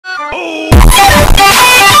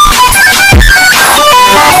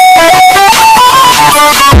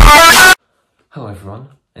Hello everyone,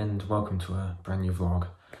 and welcome to a brand new vlog.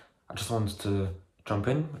 I just wanted to jump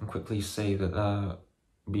in and quickly say that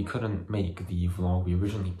we couldn't make the vlog we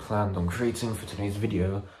originally planned on creating for today's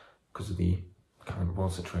video because of the current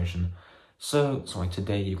world situation. So like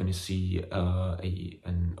today you're going to see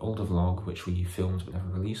an older vlog which we filmed but never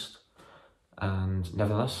released. And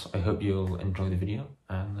nevertheless, I hope you'll enjoy the video,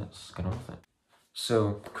 and let's get on with it.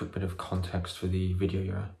 So, a quick bit of context for the video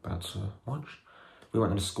you're about to watch. We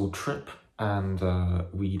went on a school trip, and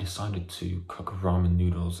we decided to cook ramen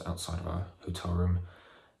noodles outside of our hotel room.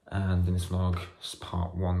 And in this vlog, it's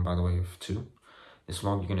part 1 by the way of 2. This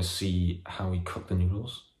vlog you're going to see how we cook the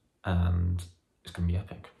noodles, and it's going to be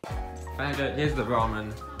epic. And here's the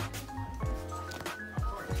ramen.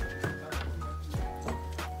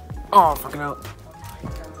 Oh, fucking hell.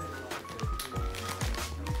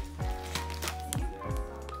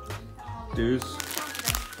 Dudes,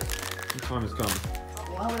 the time has come.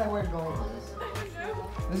 Why would I wear goggles?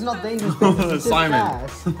 This is not dangerous. Simon.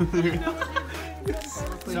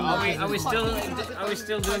 So are we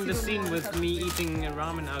still doing the scene with me eating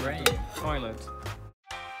ramen out of the toilet?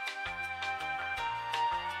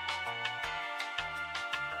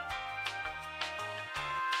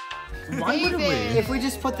 Why would we? If we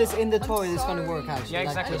just put this in the toilet, it's gonna work actually. Yeah,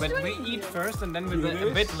 exactly. But we eat first, and then with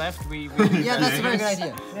a bit left, we yeah, that's a very good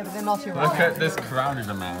idea. Yeah, but they're not here. Look at this crown in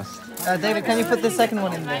the mask. David, can you put the second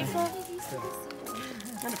one in there?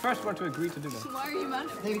 I'm the first one to agree to do that. Why are you mad?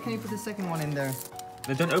 David, can you put the second one in there?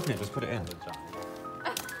 No, don't open it, just put it in.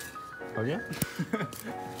 Oh yeah?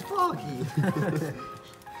 Fuck you.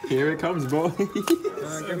 Here it comes, boy.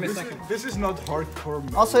 Give me a second. This is not hardcore.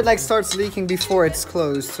 Also, it like starts leaking before it's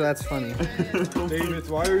closed, so that's funny. David,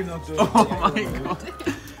 why are you not doing Oh my god.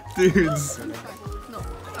 Dudes. No,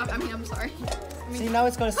 I mean, I'm sorry. See, now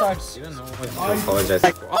it's gonna start. You don't know. I apologize.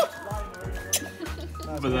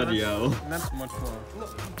 Bloody hell. That's much more.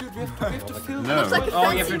 Dude, we have to film. No. It's like a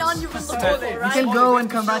fancy non-usable, You can go and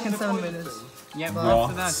come back in 7 minutes. Yeah, but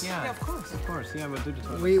after that, yeah. Of course. Yeah, we'll do the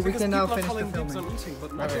toilet. We can now finish the filming.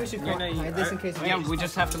 Just in case. Yeah, we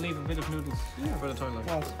just have to leave a bit of noodles for the toilet.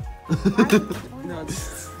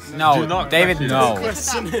 No, David, no. What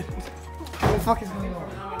the fuck is going on?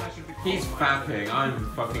 He's fapping, I'm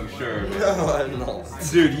fucking sure. No, I'm not.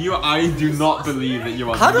 Dude, I do not believe that you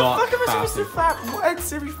are How the not fuck am I supposed to fapping. fap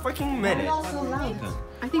once every fucking minute?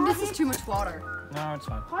 I think this is too much water. No, it's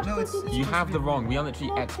fine. No, it's. You have the wrong. We are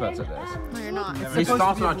literally experts at this. No, you're not. We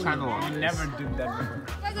started our channel We on never did that before.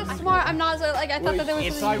 You guys are smart. I'm not so like I thought that there was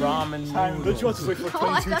It's something. ramen Don't noodles. you want to wait for Oh,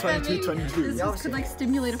 I 22, thought that 22, maybe 22? this could like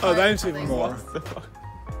stimulate a Oh, fire. that's even more.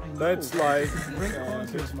 That's like,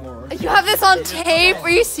 it's more. You have this on tape? Are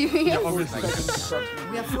you serious? We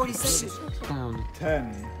have 40 seconds.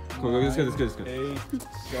 10, Cool, let's go. 8,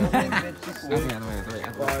 7, 6,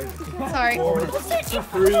 5, Sorry. 4,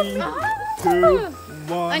 3, 2,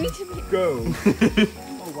 1, I need to be. go.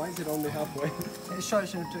 Oh, why is it only halfway? Sure,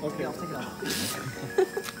 Okay. I'll take it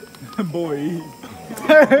out. Boy.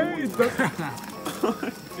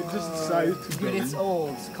 It just decided to go. Dude, it's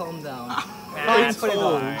old. Calm down. It's put it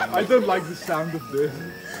old. on. I don't like the sound of this.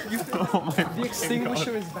 The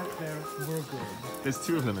extinguisher is back there. We're good. There's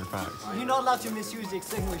 2 of them, in fact. You're not allowed to misuse the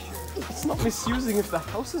extinguisher. It's not misusing if the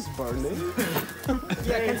house is burning.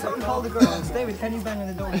 Yeah, can someone call the girls? David, can you bang on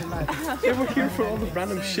the door with your knife? They were here for all the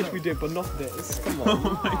random shit we did, but not this. Come on.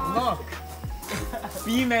 Look.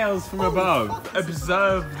 Females from above,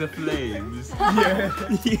 observe the flames. Yeah.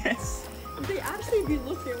 Yes. They actually be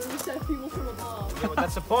looking when you said people from above. Yeah, but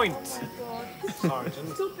that's the point.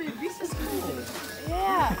 Sergeant. So big. This is cool.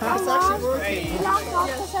 Yeah. It's actually working.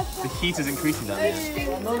 The heat is increasing down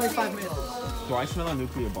here. Only 5 minutes. Do I smell a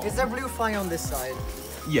nuclear bomb? Is there blue fire on this side?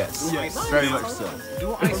 Yes. Very much so.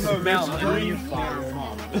 Do I smell a green fire?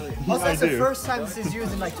 Also, that's the first time this is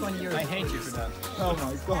used in like 20 years. I hate you for that. Oh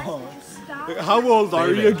my god. How old are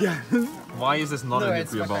you again? Why is this not No, a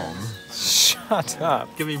it's nuclear my bomb? Shut up.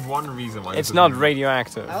 Give me one reason why. It's not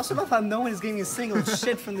radioactive. I also love how no one is giving a single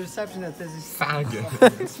shit from the reception that this is.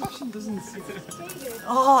 faggot. Reception doesn't see.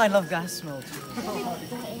 Oh, I love gas smell too.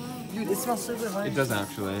 Dude, it smells so good, right? It does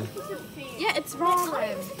actually. Yeah, it's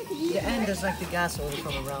ramen. Yeah, and there's like the gas odor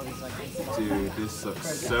from around. It's like. Dude, this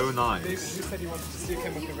looks so nice. You said you wanted to see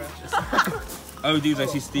chemical reactions. Oh, dude, I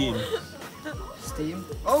see steam. Steam?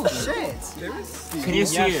 Oh shit! There is steam. Can you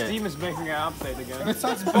see Yeah, it? Steam is making an update again. It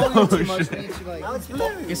starts boiling too much. We need to like. Now it's blue.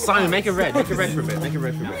 It's Simon, make it red. Make it red for a bit. Make it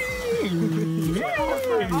red for a bit.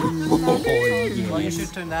 Well, you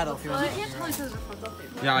should turn that off.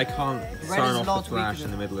 Yeah, I can't Red turn is off not the flash weak.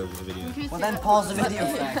 in the middle of the video. Well, then pause the video,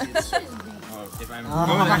 faggots. If I'm...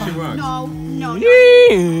 Oh, it actually works. No, no, no.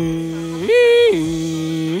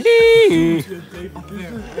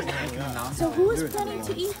 So who is planning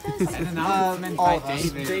to eat this? All of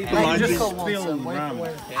us. Like, just go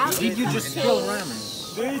once, Did you just spill ramen?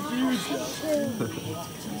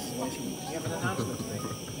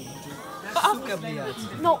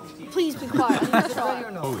 No, please be quiet. I need to try.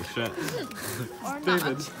 Holy shit.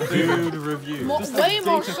 David. Food review. Way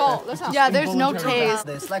more salt. Yeah, there's no taste.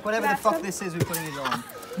 This, like whatever the fuck this is, we're putting it on.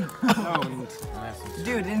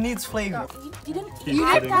 Dude, it needs flavor. You didn't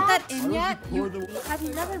put that in yet? Have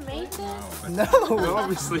you never made this? No,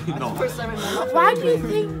 obviously not. Why do you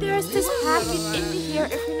think there's this packet in here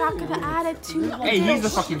if you're not gonna add it to the Hey, he's the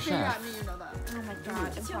fucking chef. Oh my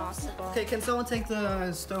god, impossible. Okay, can someone take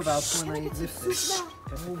the stove out when I lift this?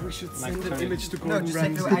 Oh, we should send an image to No, Gordon just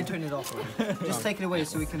take it away. Ramsay. I turn it off. Just take it away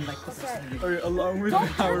so we can like put this in the video. Along with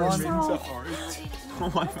our into art. Oh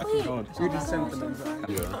my fucking god. We just sent them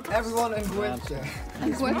Everyone and Gwen.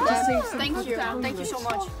 Thank you. Thank you so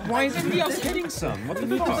much. Why isn't he else getting some? What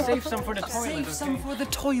the fuck? Save some for the toilet. Save some for the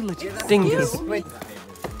toilet. Dingus. Wait.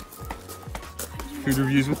 Food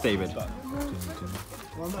reviews with David.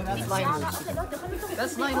 Well, no, that's Lionel's.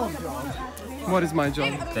 That's Lionel's job. What is my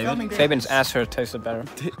job? David? Fabian's asked her tasted better.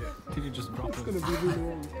 Did you just drop it? It's gonna be really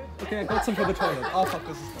wrong. Okay, I got some for the toilet. Oh fuck,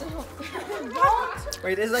 this is...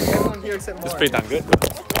 Wait, is like everyone here except Mark? It's pretty damn good.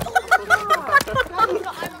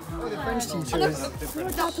 Oh, the French teachers.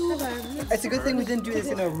 It's a good thing we didn't do this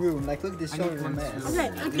in our room. Like, look at this showing a mess.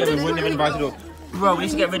 Yeah, we wouldn't have invited us. Bro, we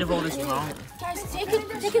need to get rid of all this wrong. Guys, take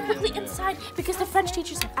it quickly inside because the French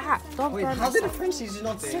teachers are Don't Wait, burn how did the myself. French teachers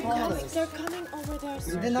not spot us? They're coming over there.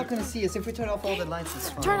 They're not gonna see us if we turn off all the lights. It's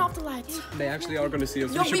fine. Turn off the lights. They actually are gonna see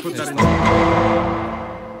us. No, We should we put can that in.